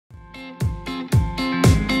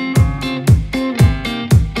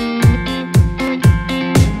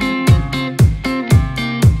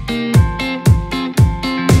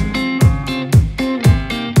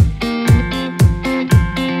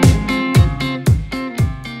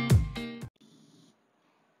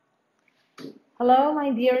Hello, my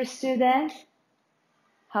dear students.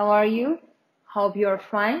 How are you? Hope you're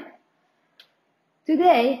fine.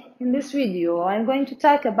 Today, in this video, I'm going to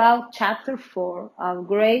talk about Chapter 4 of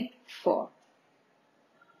Grade 4.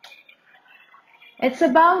 It's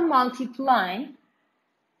about multiplying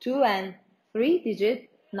 2 and 3-digit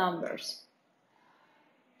numbers.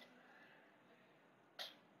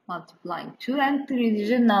 Multiplying 2 and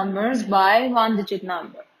 3-digit numbers by 1-digit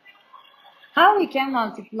number. How we can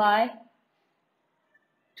multiply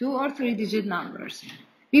 2 or 3-digit numbers.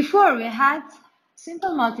 Before we had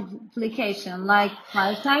simple multiplication like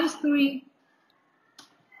 5 times 3,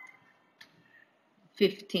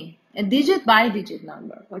 15. A digit by digit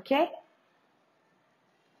number, okay?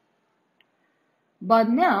 But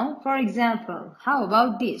now, for example, how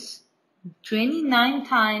about this? 29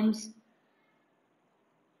 times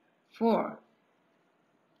 4.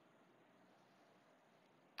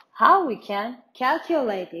 How we can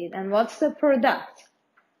calculate it and what's the product?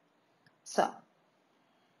 So,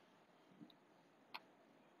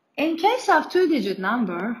 in case of 2-digit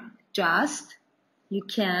number, just you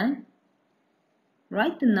can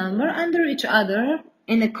write the number under each other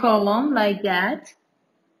in a column like that.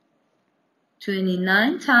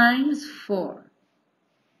 29 times 4.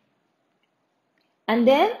 And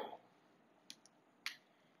then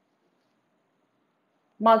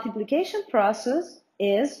multiplication process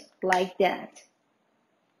is like that.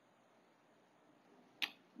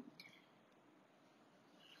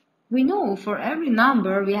 We know for every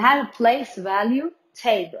number we have a place value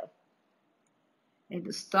table. It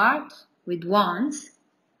will start with ones,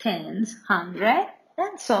 tens, 100,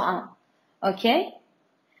 and so on. Okay?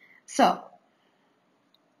 So,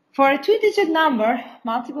 for a 2-digit number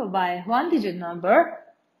multiplied by a 1-digit number,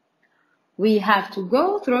 we have to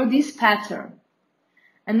go through this pattern.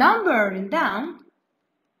 A number down,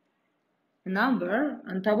 a number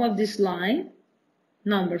on top of this line,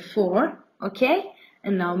 number 4, okay? A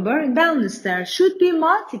number down the stairs should be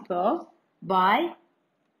multiplied by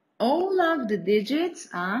all of the digits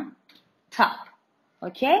on top,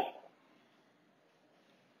 okay?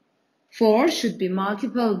 4 should be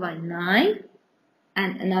multiplied by 9,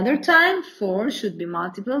 and another time 4 should be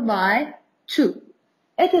multiplied by 2.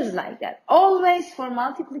 It is like that. Always for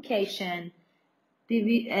multiplication,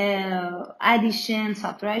 addition,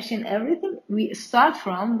 subtraction, everything, we start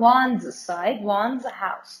from one's side, one's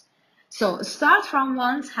house. So start from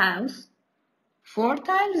one's house. 4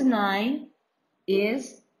 times 9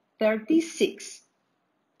 is 36.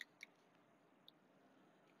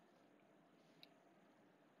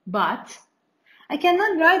 But I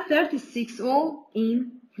cannot write 36 all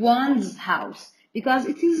in one's house because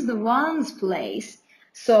it is the one's place.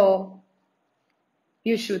 So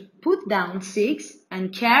you should put down 6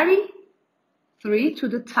 and carry 3 to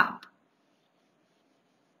the top.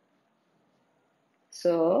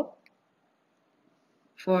 So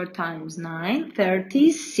 4 times 9,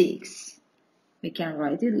 36. We can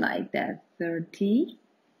write it like that,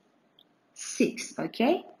 36,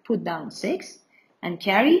 okay? Put down 6 and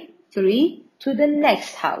carry 3 to the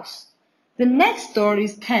next house. The next door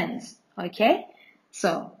is tens, okay?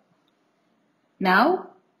 So,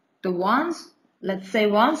 now the ones, let's say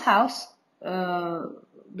one's house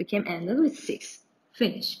became ended with 6.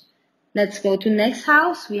 Finish. Let's go to next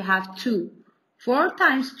house. We have 2. 4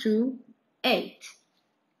 times 2, 8.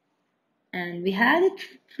 And we had it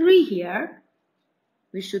 3 here.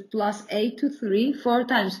 We should plus 8 to 3. 4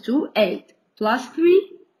 times 2, 8. Plus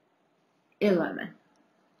 3, 11.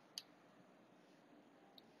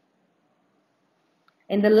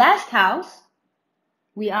 In the last house,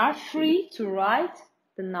 we are free to write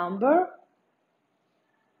the number,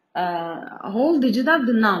 a whole digit of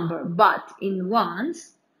the number, but in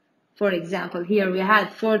ones. For example, here we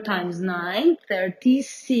had 4 times 9,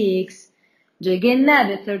 36. جگه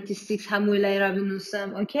نبه 36 هموی را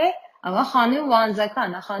بنوسم، اوکی؟ اما خانه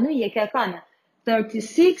وانزکانه، خانه یککانه.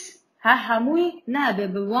 36 هموی نبه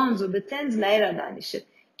به وانز و به تنز لیره دانیشه.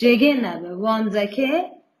 جگه نبه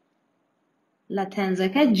وانزکه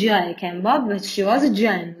لتنزکه جای کن باب و شواز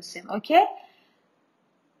جای نوسیم، اوکی؟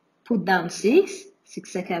 Put down 6.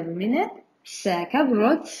 6 که بمینه. 3 که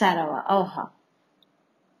برود سروا. اوها.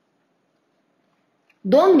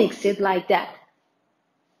 Don't mix it like that.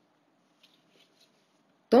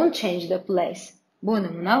 Don't change the place.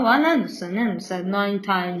 بونمونه وانا نوسه 9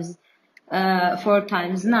 times 4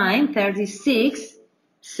 times 9 36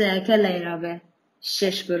 3 که لیره به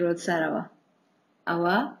 6 برود سروا.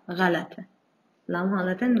 اوا غلطه. لام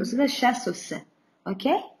حالته نوسه 63.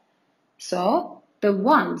 Okay? So the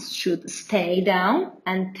ones should stay down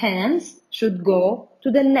and tens should go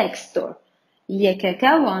to the next door.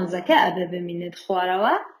 یککه وانزکه ابه بمینید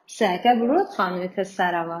خواروا سەکە بڕۆت خانوێتە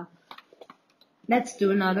سەرەوە. Let's do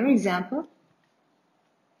another example.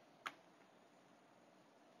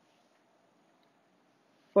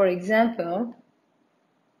 For example,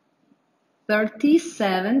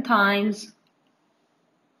 37 times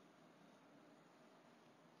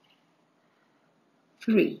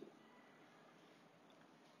 3.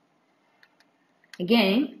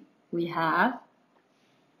 Again, we have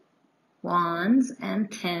ones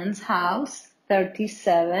and tens house,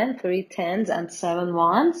 37, 3 tens and 7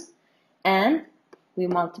 ones, and we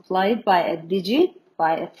multiply it by a digit,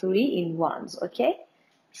 by a 3 in ones, okay?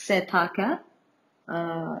 Setaka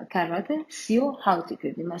karate sio how to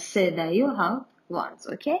kırdım. Sedayo how ones,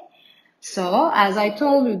 okay? So, as I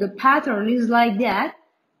told you, the pattern is like that.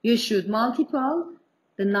 You should multiply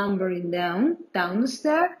the number in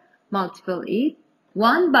downstairs, multiply it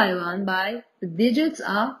one by the digits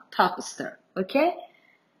of topstairs, okay?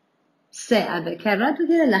 سه عدد کرات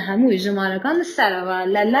بگیره لهموی جمارکان سروا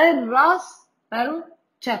للای راست برو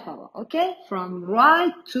چپاوا okay from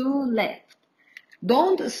right to left.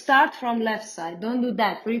 Don't start from left side. Don't do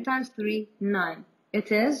that. 3 times 3 9.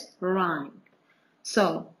 It is wrong.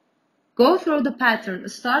 So go through the pattern.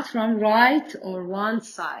 Start from right or one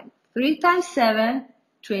side. 3 times 7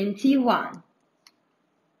 21.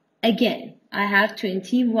 Again I have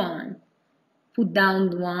 21. Put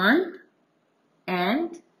down 1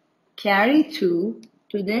 and carry 2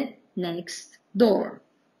 to the next door.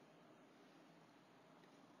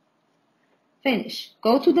 Finish.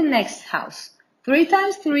 Go to the next house. 3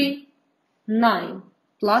 times 3, 9.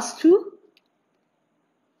 Plus 2,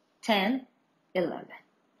 10, 11.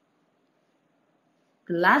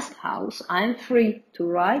 The last house, I'm free to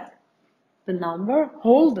write the number,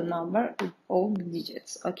 hold the number with all the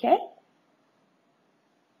digits, okay?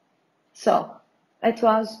 So, it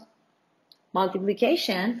was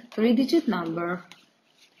multiplication, 3-digit number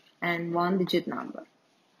and 1-digit number.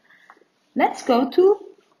 Let's go to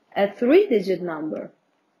a 3-digit number.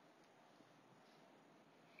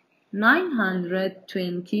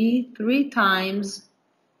 923 times,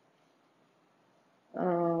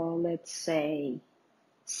 let's say,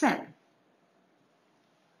 7.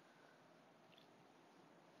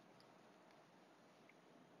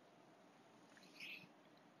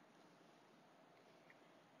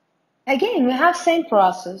 Again, we have same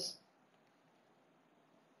process,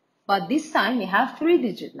 but this time we have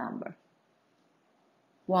 3-digit number.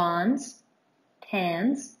 Ones,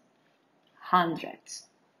 tens, hundreds.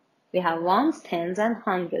 We have ones, tens, and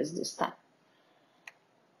hundreds this time.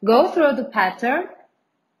 Go through the pattern,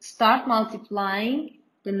 start multiplying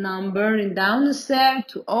the number in down the stair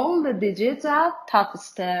to all the digits of top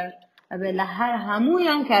stair. أبي هر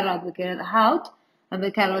همویان کرات بکرد هاوت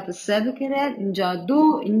أبي کرات سه بکرد اینجا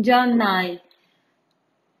 2 اینجا 9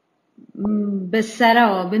 به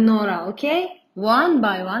سرا به نورا okay one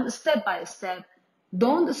by one step by step.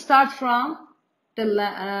 Don't start from the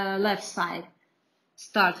left side.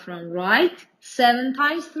 Start from right. 7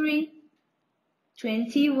 times 3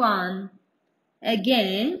 21.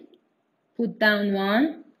 Again put down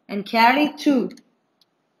 1 and carry 2.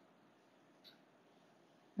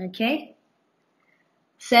 Okay,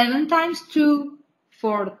 7 times 2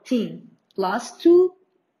 14 plus 2.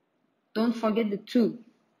 Don't forget the 2.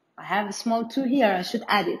 I have a small 2 here, I should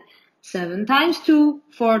add it. 7 times 2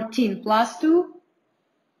 14 plus 2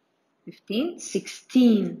 15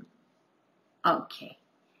 16. Okay,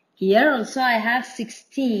 here also I have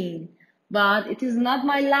 16, but it is not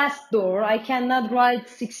my last door. I cannot write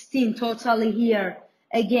 16 totally here.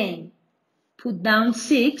 Again put down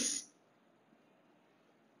 6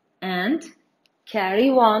 and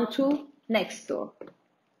carry 1 to next door.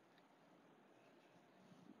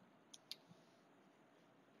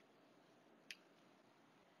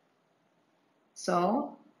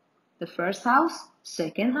 So the first house,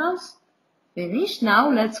 second house, finish.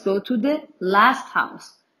 Now let's go to the last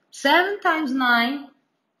house. 7 times 9,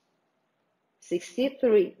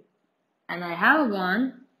 63. And I have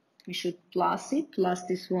 1. We should plus it, plus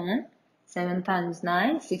this 1. 7 times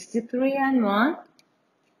 9, 63 and 1.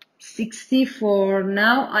 64.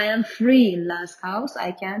 Now I am free in last house.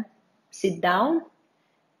 I can sit down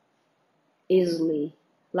easily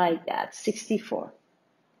like that. 64.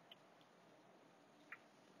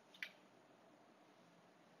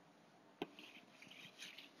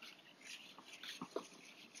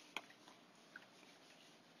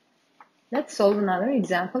 Let's solve another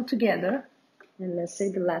example together. And let's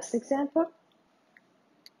say the last example.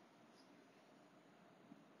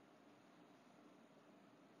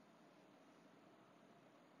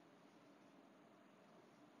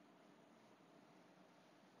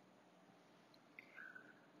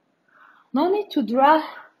 No need to draw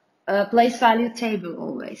place value table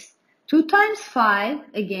always. 2 times 5,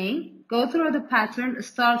 again, go through the pattern,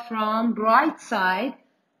 start from right side,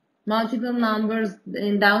 multiple numbers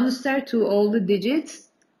in down the stair to all the digits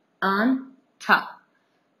on top.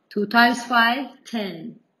 2 times 5,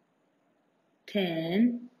 10.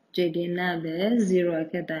 10, جگه نبه، 0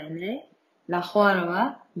 که داینه،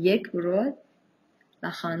 لخواروا، 1 برود،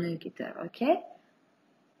 لخانه گیتر، اوکی؟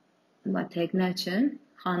 با تک نچن،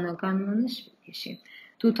 خانه کانونش بکشیم.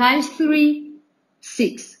 2 times 3,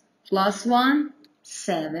 6. Plus 1,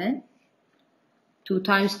 7. 2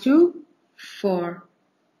 times 2, 4.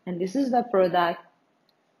 And this is the product.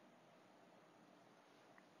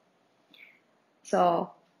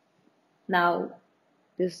 So now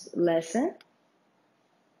this lesson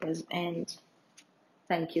is end.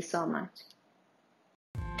 Thank you so much.